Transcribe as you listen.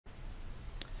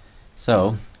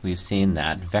So we've seen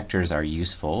that vectors are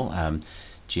useful.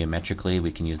 Geometrically,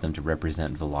 we can use them to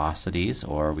represent velocities,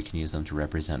 or we can use them to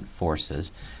represent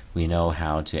forces. We know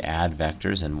how to add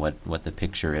vectors and what the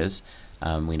picture is.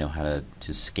 We know how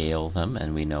to scale them,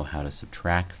 and we know how to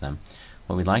subtract them.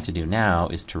 What we'd like to do now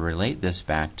is to relate this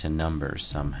back to numbers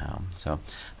somehow. So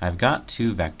I've got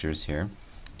two vectors here.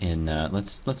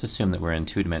 Let's assume that we're in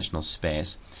two-dimensional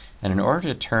space, and in order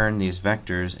to turn these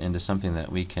vectors into something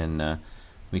that we can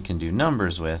do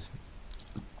numbers with,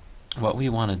 what we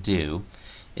want to do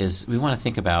is we want to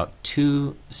think about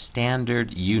two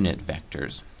standard unit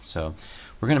vectors. So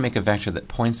we're going to make a vector that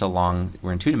points along,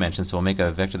 we're in two dimensions, so we'll make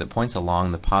a vector that points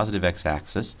along the positive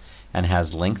x-axis and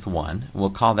has length 1. We'll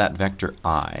call that vector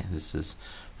I. This is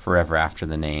forever after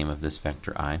the name of this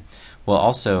vector I. We'll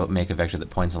also make a vector that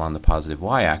points along the positive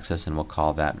y-axis, and we'll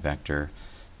call that vector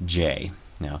j.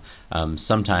 Now,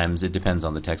 sometimes it depends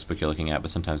on the textbook you're looking at,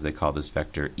 but sometimes they call this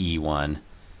vector E1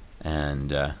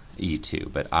 and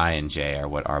E2. But I and j are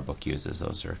what our book uses.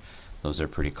 Those are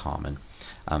pretty common.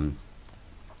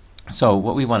 So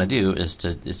what we want to do is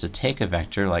to take a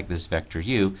vector like this vector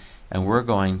u, and we're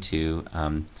going to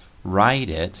write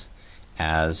it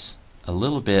as a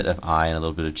little bit of I and a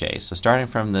little bit of j. So starting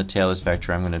from the tail of this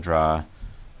vector, I'm going to draw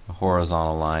a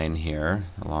horizontal line here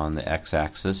along the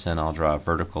x-axis, and I'll draw a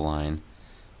vertical line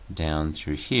down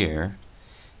through here.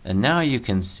 And now you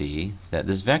can see that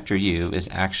this vector u is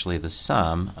actually the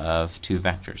sum of two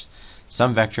vectors.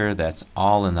 Some vector that's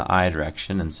all in the I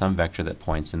direction, and some vector that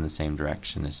points in the same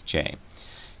direction as j.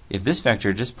 If this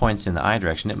vector just points in the I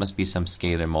direction, it must be some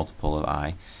scalar multiple of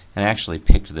I. And I actually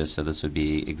picked this, so this would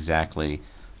be exactly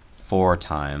 4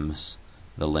 times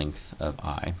the length of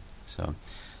I. So,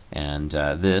 and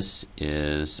this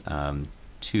is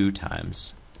 2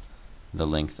 times the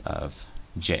length of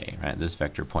j, right? This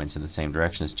vector points in the same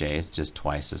direction as j. It's just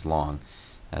twice as long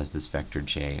as this vector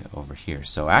j over here.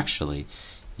 So actually,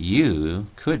 u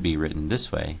could be written this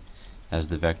way as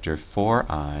the vector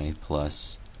 4i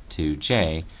plus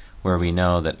 2j, where we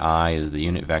know that I is the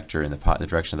unit vector in the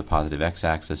direction of the positive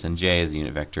x-axis, and j is the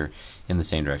unit vector in the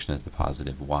same direction as the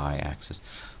positive y-axis.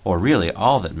 Or really,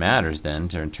 all that matters then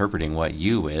to interpreting what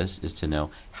u is to know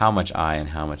how much I and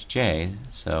how much j.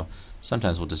 So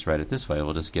sometimes we'll just write it this way.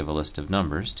 We'll just give a list of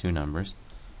numbers, two numbers,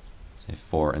 say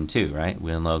 4 and 2, right?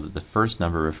 We'll know that the first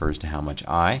number refers to how much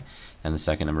I, and the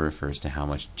second number refers to how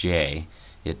much j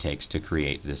it takes to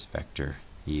create this vector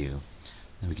u.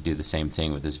 And we could do the same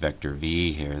thing with this vector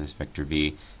v here. This vector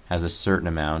v has a certain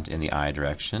amount in the I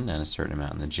direction and a certain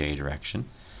amount in the j direction.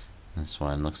 This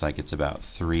one looks like it's about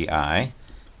 3i,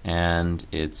 and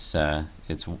it's the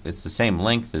same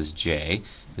length as j.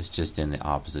 It's just in the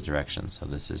opposite direction. So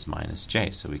this is minus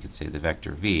j. So we could say the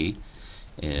vector v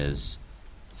is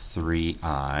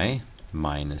 3i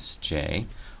minus j,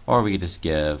 or we could just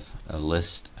give a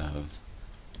list of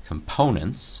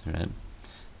components, right?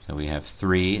 So we have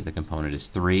 3, the component is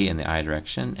 3 in the I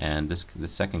direction, and the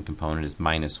second component is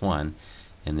minus 1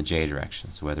 in the j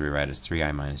direction. So whether we write it as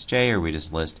 3i minus j, or we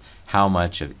just list how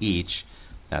much of each,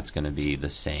 that's going to be the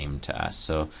same to us.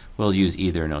 So we'll use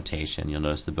either notation. You'll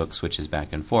notice the book switches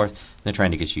back and forth. They're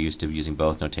trying to get you used to using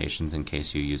both notations in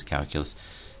case you use calculus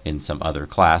in some other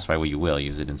class, right? Well, you will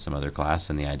use it in some other class,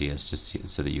 and the idea is just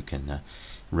so that you can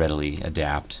readily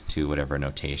adapt to whatever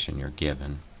notation you're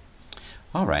given.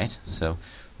 All right, so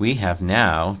we have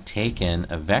now taken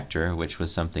a vector, which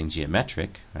was something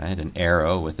geometric, right, an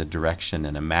arrow with a direction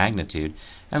and a magnitude,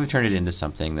 and we turned it into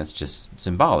something that's just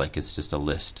symbolic. It's just a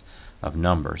list of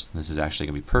numbers. This is actually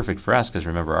going to be perfect for us, because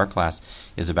remember, our class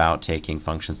is about taking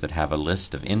functions that have a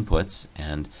list of inputs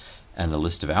and a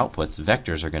list of outputs.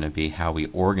 Vectors are going to be how we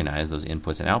organize those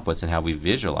inputs and outputs and how we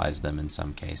visualize them in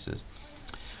some cases.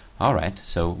 All right,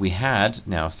 so we had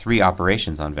now 3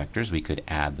 operations on vectors. We could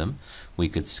add them, we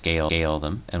could scale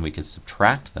them, and we could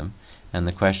subtract them. And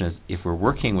the question is, if we're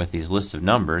working with these lists of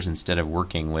numbers instead of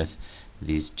working with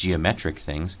these geometric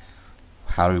things,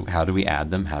 how do we add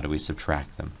them? How do we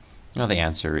subtract them? Well, the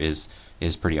answer is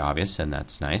pretty obvious, and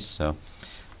that's nice. So,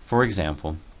 for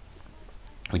example,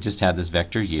 we just had this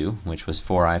vector u, which was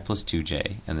 4i plus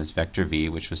 2j, and this vector v,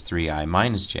 which was 3i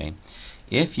minus j.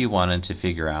 If you wanted to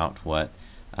figure out what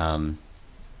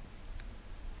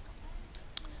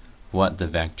the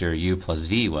vector u plus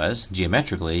v was,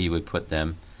 geometrically you would put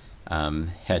them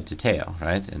head to tail,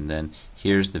 right? And then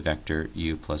here's the vector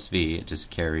u plus v. It just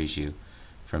carries you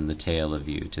from the tail of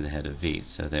u to the head of v.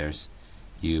 So there's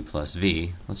u plus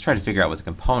v. Let's try to figure out what the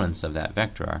components of that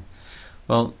vector are.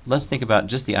 Well, let's think about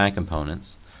just the I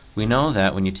components. We know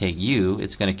that when you take u,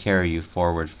 it's going to carry you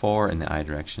forward 4 in the I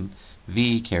direction.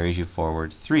 V carries you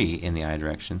forward 3 in the I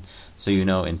direction. So you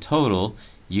know in total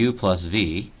u plus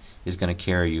v is going to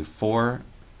carry you 4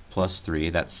 plus 3,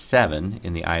 that's 7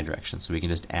 in the I direction. So we can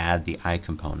just add the I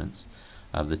components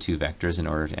of the two vectors in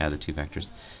order to add the two vectors.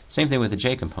 Same thing with the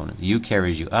j component. The u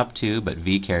carries you up 2, but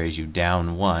v carries you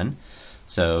down 1.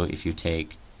 So if you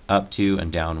take up 2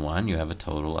 and down 1, you have a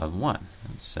total of 1.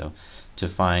 So to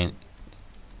find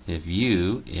if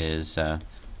u is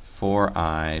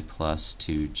 4i plus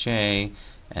 2j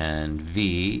and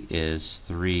v is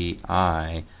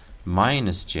 3i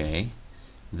minus j,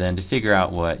 then to figure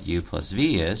out what u plus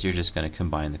v is, you're just going to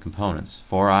combine the components.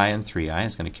 4i and 3i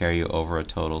is going to carry you over a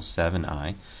total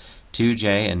 7i.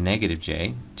 2j and negative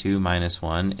j, 2 minus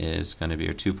 1 is going to be,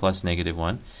 or 2 plus negative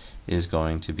 1 is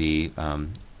going to be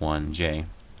 1j.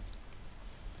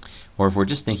 Or if we're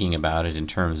just thinking about it in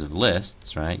terms of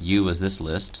lists, right? U was this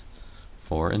list,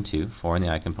 4 and 2, 4 in the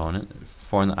I component,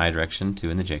 4 in the I direction, 2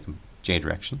 in the j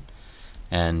direction.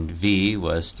 And v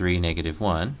was 3, negative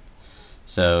 1.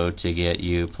 So to get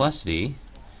u plus v,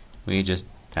 we just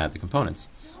add the components.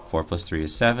 4 plus 3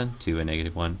 is 7, 2 and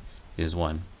negative 1 is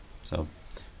 1. So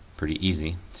pretty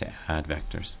easy to add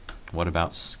vectors. What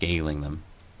about scaling them?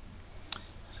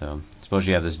 So suppose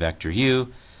you have this vector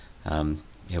u,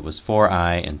 it was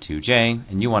 4i and 2j,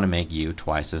 and you want to make u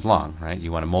twice as long, right?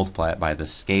 You want to multiply it by the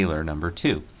scalar number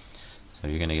 2. So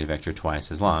you're going to get a vector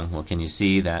twice as long. Well, can you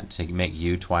see that to make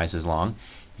u twice as long,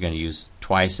 you're going to use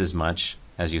twice as much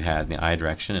as you had in the I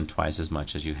direction and twice as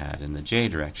much as you had in the j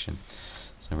direction.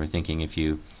 So we're thinking if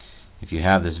you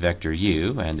have this vector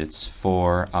u and it's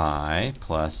 4i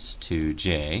plus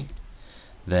 2j,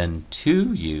 then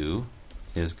 2u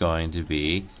is going to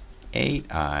be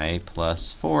 8i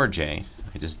plus 4j.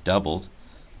 I just doubled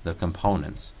the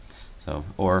components. So,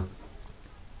 or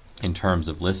in terms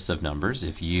of lists of numbers,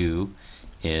 if u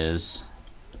is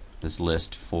this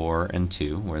list 4 and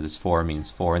 2, where this 4 means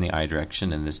 4 in the I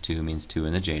direction and this 2 means 2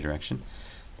 in the j direction,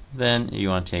 then you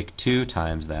want to take 2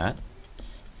 times that.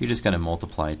 You're just going to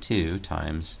multiply 2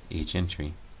 times each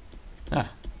entry.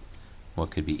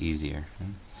 What could be easier?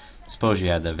 Suppose you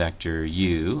had the vector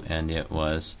u and it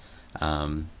was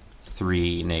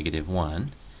 3, negative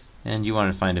 1, and you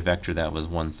wanted to find a vector that was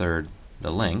 1/3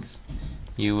 the length.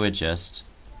 You would just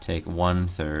take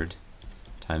 1/3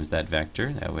 times that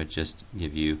vector. That would just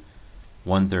give you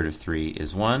 1/3 of 3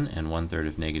 is 1, and 1/3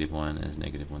 of negative 1 is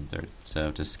negative 1/3.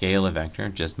 So to scale a vector,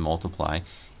 just multiply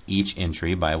each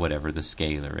entry by whatever the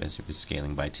scalar is. If you're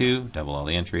scaling by 2, double all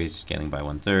the entries. Scaling by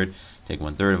 1/3, take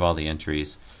 1/3 of all the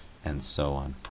entries, and so on.